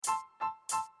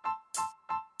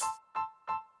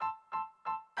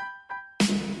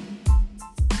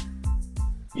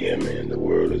Yeah, man, the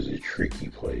world is a tricky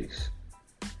place.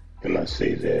 And I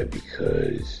say that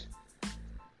because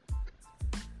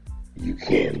you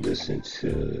can't listen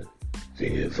to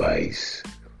the advice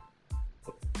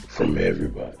from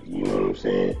everybody. You know what I'm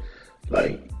saying?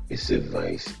 Like, it's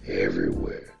advice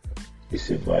everywhere. It's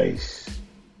advice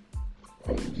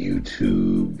on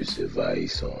YouTube. It's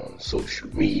advice on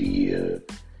social media.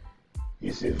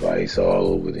 It's advice all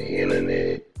over the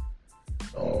internet.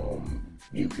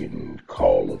 You can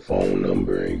call a phone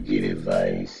number and get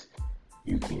advice.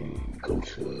 You can go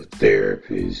to a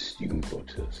therapist. You can go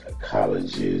to a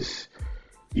psychologist.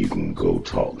 You can go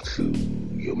talk to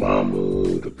your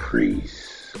mama, the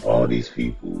priest, all these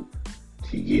people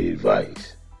to get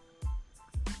advice.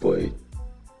 But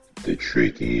the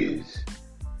trick is,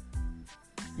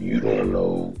 you don't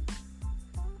know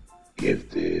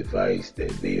if the advice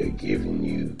that they are giving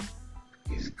you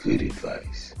is good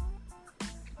advice.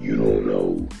 You don't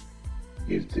know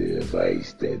if the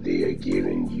advice that they are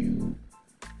giving you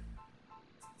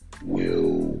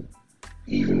will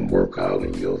even work out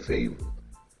in your favor.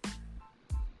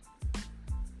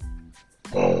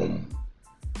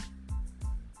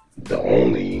 The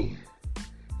only,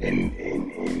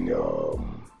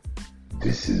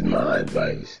 this is my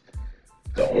advice.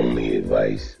 The only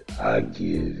advice I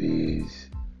give is,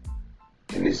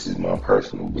 and this is my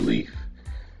personal belief,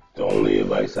 the only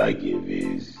advice I give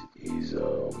is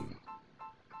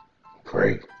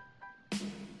pray.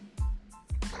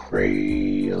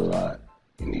 Pray a lot.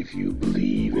 And if you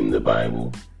believe in the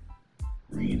Bible,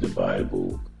 read the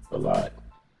Bible a lot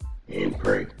and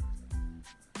pray.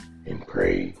 And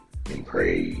pray and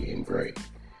pray and pray.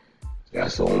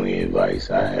 That's the only advice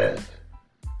I have.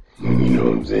 You know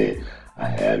what I'm saying? I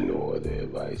have no other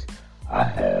advice. I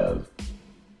have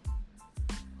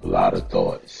a lot of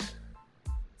thoughts.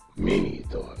 Many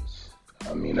thoughts.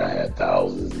 I mean, I had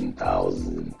thousands and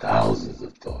thousands and thousands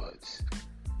of thoughts.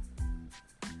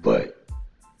 But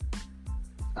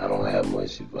I don't have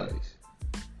much advice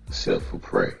except for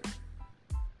pray.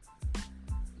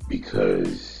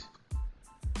 Because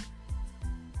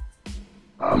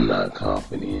I'm not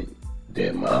confident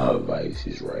that my advice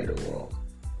is right or wrong.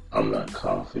 I'm not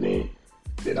confident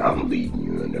that I'm leading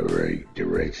you in the right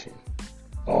direction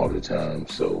all the time.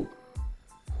 So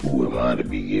who am I to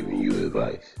be giving you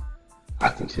advice? I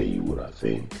can tell you what I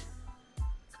think.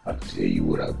 I can tell you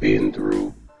what I've been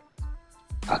through.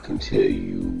 I can tell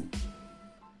you,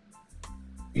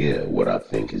 what I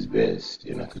think is best.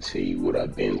 And I can tell you what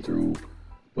I've been through.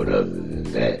 But other than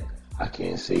that, I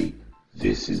can't say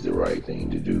this is the right thing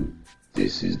to do.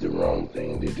 This is the wrong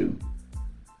thing to do.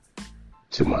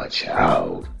 To my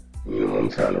child, I'm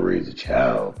trying to raise a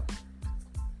child.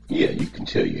 Yeah, you can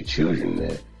tell your children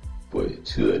that. But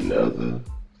to another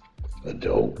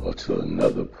adult or to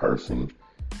another person,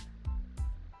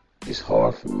 it's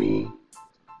hard for me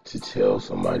to tell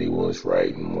somebody what's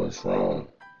right and what's wrong.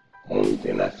 Only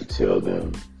thing I can tell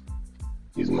them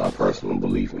is my personal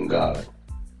belief in God,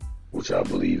 which I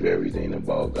believe everything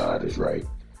about God is right.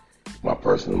 My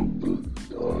personal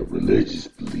religious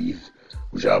belief,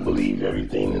 which I believe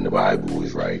everything in the Bible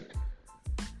is right.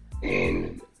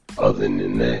 And other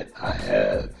than that, I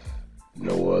have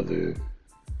no other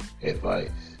advice.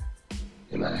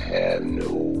 And I have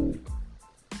no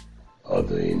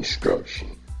other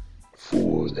instruction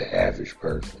for the average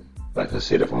person. Like I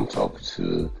said, if I'm talking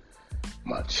to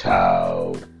my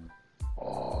child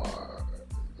or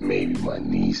maybe my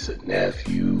niece or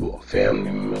nephew or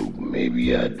family member,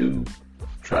 maybe I do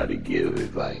try to give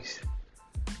advice.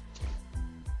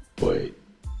 But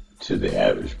to the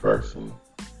average person,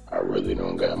 I really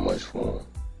don't got much for them.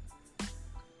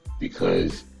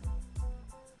 Because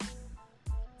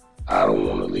I don't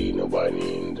want to lead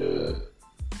nobody in the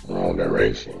wrong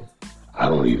direction. I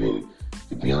don't even,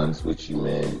 to be honest with you,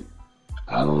 man,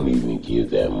 I don't even give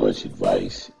that much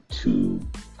advice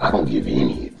I don't give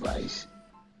any advice.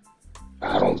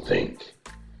 I don't think.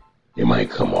 It might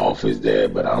come off as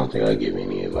that, but I don't think I give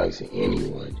any advice to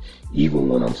anyone. Even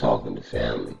when I'm talking to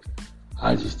family,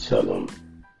 I just tell them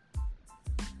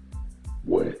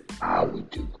what I would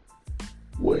do,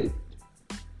 what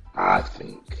I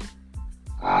think.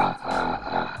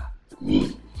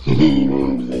 Me. You know what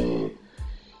I'm saying?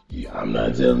 Yeah, I'm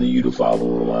not telling you to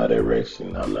follow in my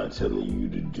direction. I'm not telling you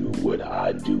to do what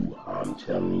I do. I'm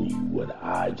telling you what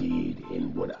I did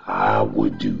and what I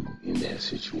would do in that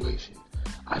situation.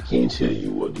 I can't tell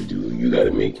you what to do. You got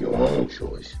to make your own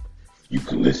choice. You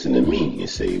can listen to me and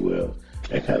say, well,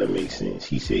 that kind of makes sense.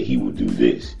 He said he would do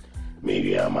this.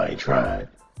 Maybe I might try it.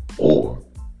 Or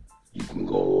you can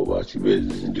go about your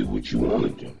business and do what you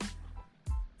want to do.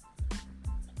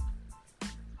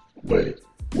 But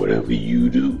whatever you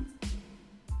do,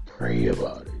 pray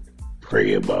about it.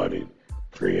 Pray about it.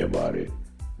 Pray about it.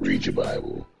 Read your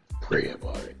Bible. Pray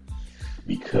about it.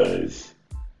 Because,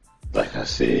 like I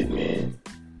said, man,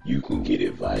 you can get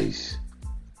advice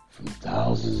from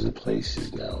thousands of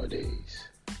places nowadays.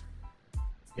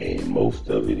 And most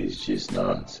of it is just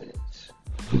nonsense.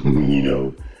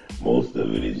 Most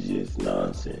of it is just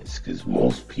nonsense. Because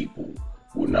most people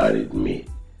will not admit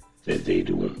that they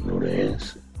don't know the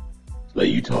answer. Like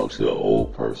you talk to an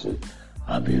old person,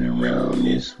 I've been around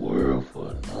this world for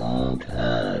a long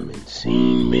time and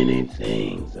seen many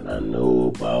things, and I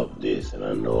know about this and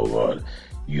I know about it.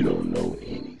 You don't know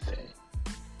anything.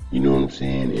 You know what I'm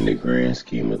saying? In the grand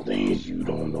scheme of things, you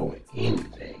don't know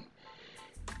anything.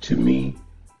 To me,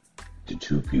 the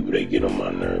two people that get on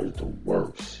my nerves the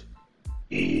worst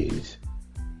is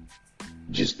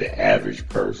just the average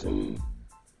person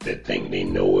that think they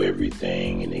know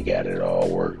everything and they got it all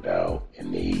worked out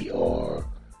and they are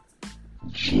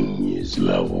genius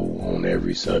level on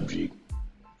every subject,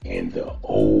 and the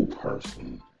old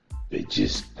person that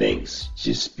just thinks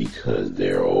just because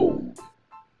they're old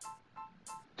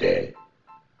that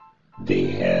they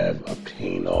have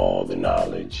obtained all the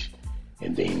knowledge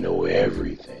and they know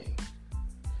everything.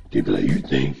 They be like, you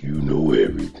think you know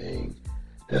everything?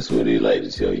 That's what they like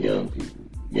to tell young people.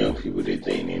 Young people, they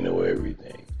think they know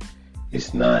everything.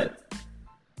 It's not,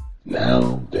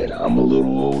 now that I'm a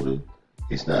little older,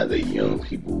 it's not that young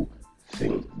people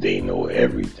think they know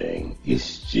everything.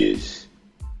 It's just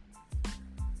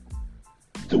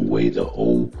the way the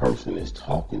old person is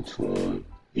talking to them.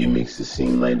 It makes it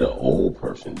seem like the old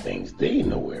person thinks they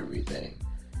know everything.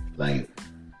 Like,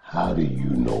 how do you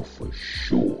know for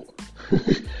sure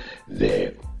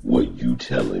that what you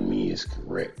telling me is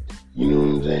correct? You know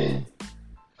what I'm saying?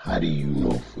 How do you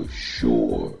know for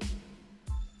sure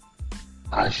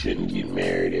I shouldn't get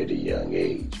married at a young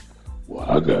age? Well,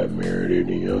 I got married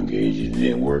at a young age and it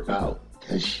didn't work out.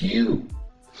 That's you.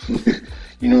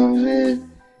 You know what I'm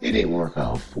saying? It didn't work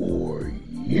out for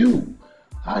you.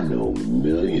 I know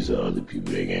millions of other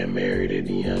people that got married at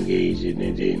a young age and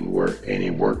it didn't work, and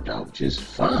it worked out just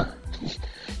fine.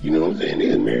 You know what I'm saying? They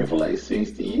was married for like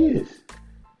 60 years.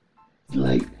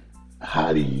 Like,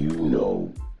 how do you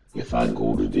know if I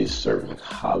go to this certain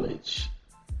college,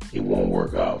 it won't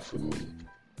work out for me?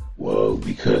 Well,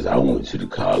 because I went to the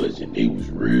college and they was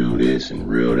real this and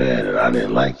real that and I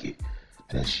didn't like it.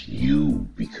 That's you,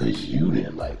 because you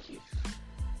didn't like it.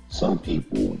 Some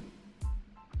people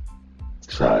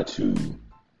try to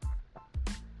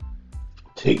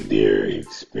take their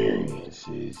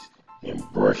experiences and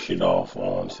brush it off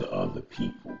onto other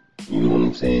people. You know what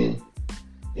I'm saying?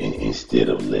 And instead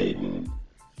of letting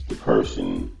the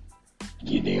person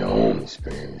get their own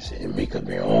experience and make up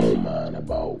their own mind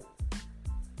about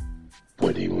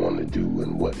what they want to do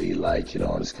and what they like and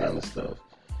all this kind of stuff.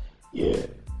 Yeah,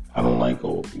 I don't like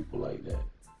old people like that.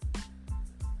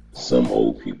 Some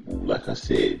old people, like I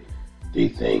said, they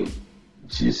think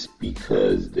just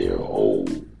because they're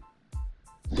old,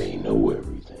 they know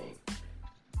everything.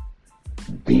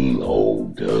 Being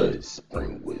old does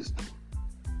bring wisdom.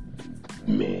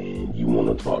 Man, you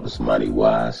want to talk to somebody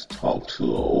wise, talk to an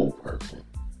old person.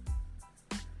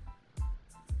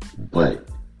 But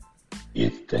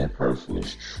if that person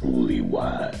is truly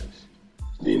wise,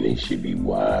 then they should be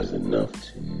wise enough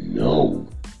to know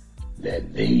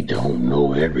that they don't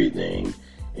know everything,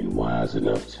 and wise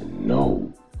enough to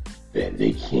know that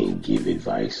they can't give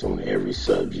advice on every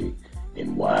subject,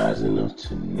 and wise enough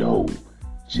to know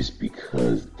just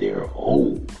because they're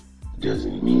old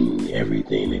doesn't mean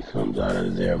everything that comes out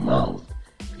of their mouth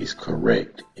is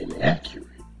correct and accurate.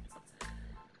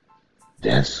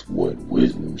 That's what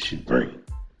wisdom should bring.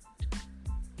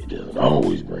 It doesn't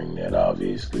always bring that,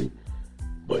 obviously,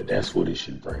 but that's what it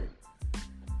should bring.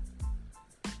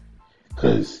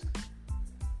 Because,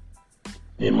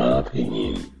 in my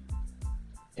opinion,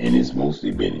 and it's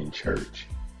mostly been in church,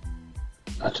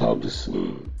 I talk to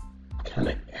some kind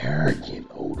of arrogant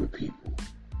older people.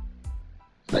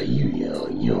 Like, you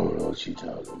young, you don't know what you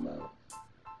talking about.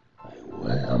 Like,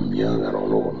 what? I'm young, I don't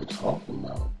know what I'm talking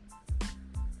about.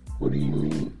 What do you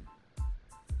mean?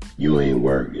 You ain't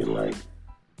worked in like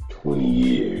 20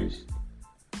 years.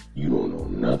 You don't know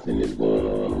nothing that's going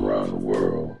on around the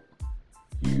world.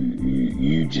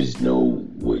 You just know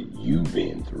what you've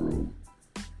been through.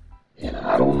 And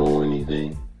I don't know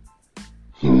anything.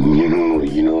 You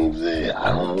know what I'm saying?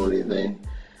 I don't know anything.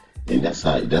 And that's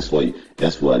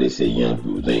why they say young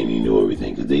people think they know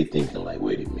everything, because they thinking like,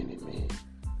 wait a minute, man.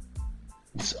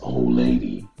 This old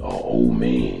lady or old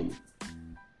man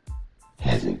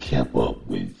hasn't kept up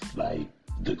with like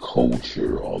the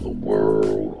culture or the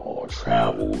world or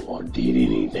traveled or did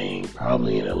anything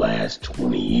probably in the last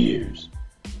 20 years.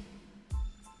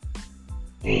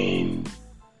 And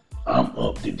I'm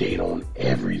up to date on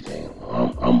everything.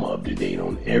 I'm up to date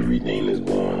on everything that's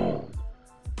going on.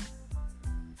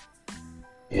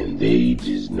 And they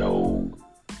just know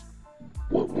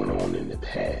what went on in the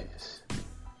past.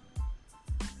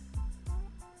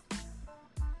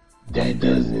 That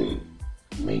doesn't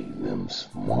make them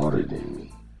smarter than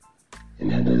me.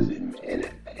 And that doesn't,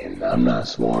 and I'm not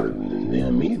smarter than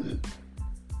them either.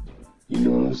 You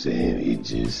know what I'm saying? It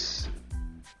just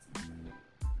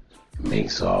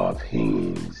makes our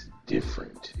opinions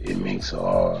different. It makes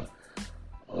our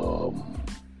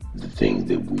the things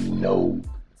that we know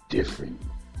different.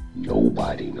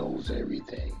 Nobody knows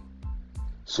everything.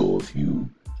 So if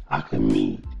I can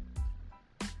meet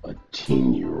a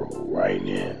 10-year-old right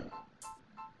now,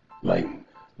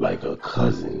 like a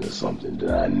cousin or something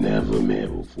that I never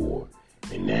met before,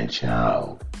 and that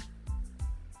child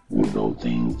will know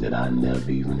things that I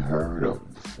never even heard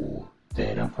of before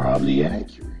that are probably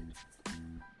accurate.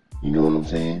 You know what I'm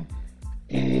saying?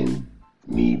 And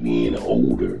me being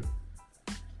older,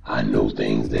 I know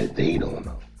things that they don't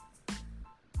know.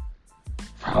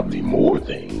 Probably more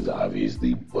things,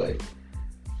 obviously, but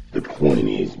the point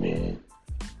is, man,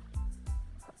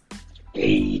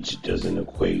 age doesn't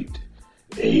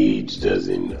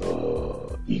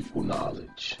equal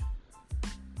knowledge.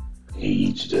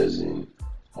 Age doesn't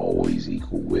always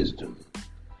equal wisdom.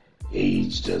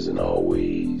 Age doesn't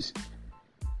always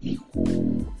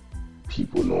equal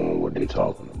people knowing what they're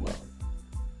talking about.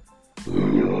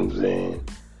 You know what I'm saying?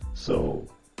 So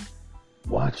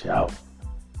watch out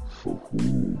for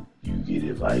who you get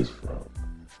advice from.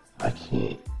 I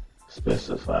can't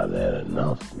specify that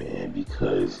enough, man,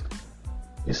 because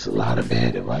it's a lot of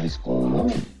bad advice going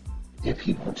on. And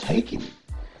people taking it.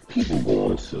 People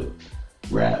going to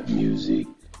rap music,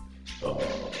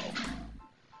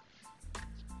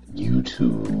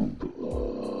 YouTube,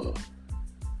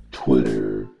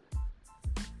 Twitter.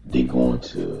 They going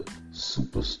to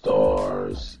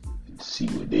superstars, see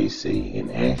what they say,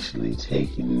 and actually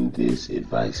taking this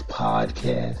advice,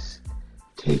 podcast,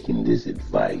 taking this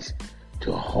advice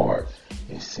to heart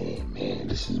and saying, man,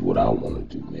 this is what I want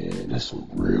to do, man. That's some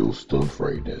real stuff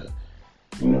right there.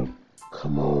 You know,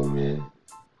 come on, man.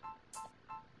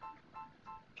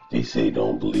 They say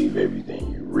don't believe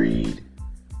everything you read,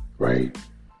 right?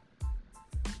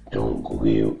 Don't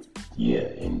go,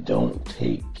 and don't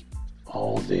take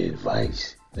all the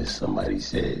advice that somebody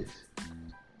says.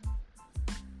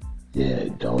 Yeah,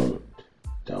 don't,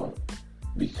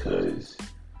 because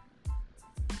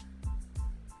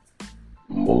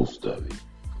most of it,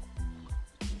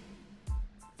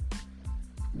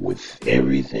 with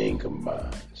everything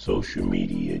combined, social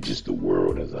media, just the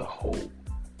world as a whole,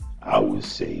 I would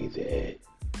say that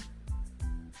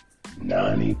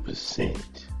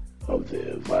 90% of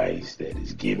the advice that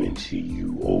is given to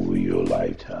you over your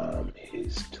lifetime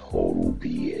is total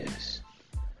BS.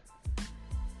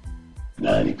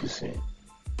 90%.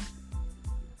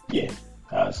 Yeah,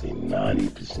 I'll say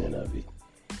 90% of it.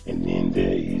 And then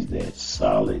there is that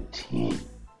solid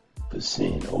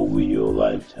 10% over your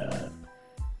lifetime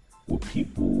with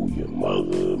people, your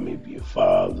mother, maybe your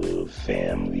father,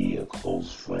 family, a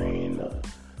close friend,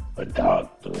 a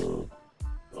doctor,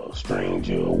 a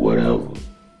stranger, or whatever.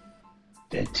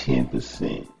 That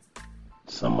 10%,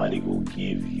 somebody will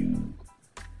give you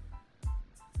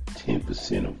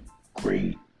 10% of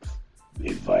great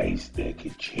advice that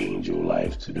could change your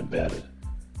life to the better.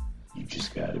 You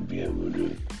just got to be able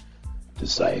to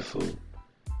decipher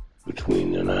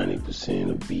between the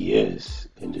 90% of BS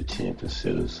and the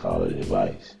 10% of solid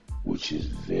advice, which is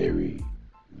very,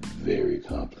 very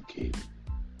complicated.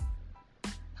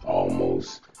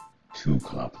 Almost too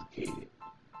complicated.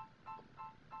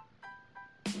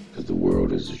 Because the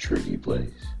world is a tricky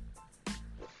place.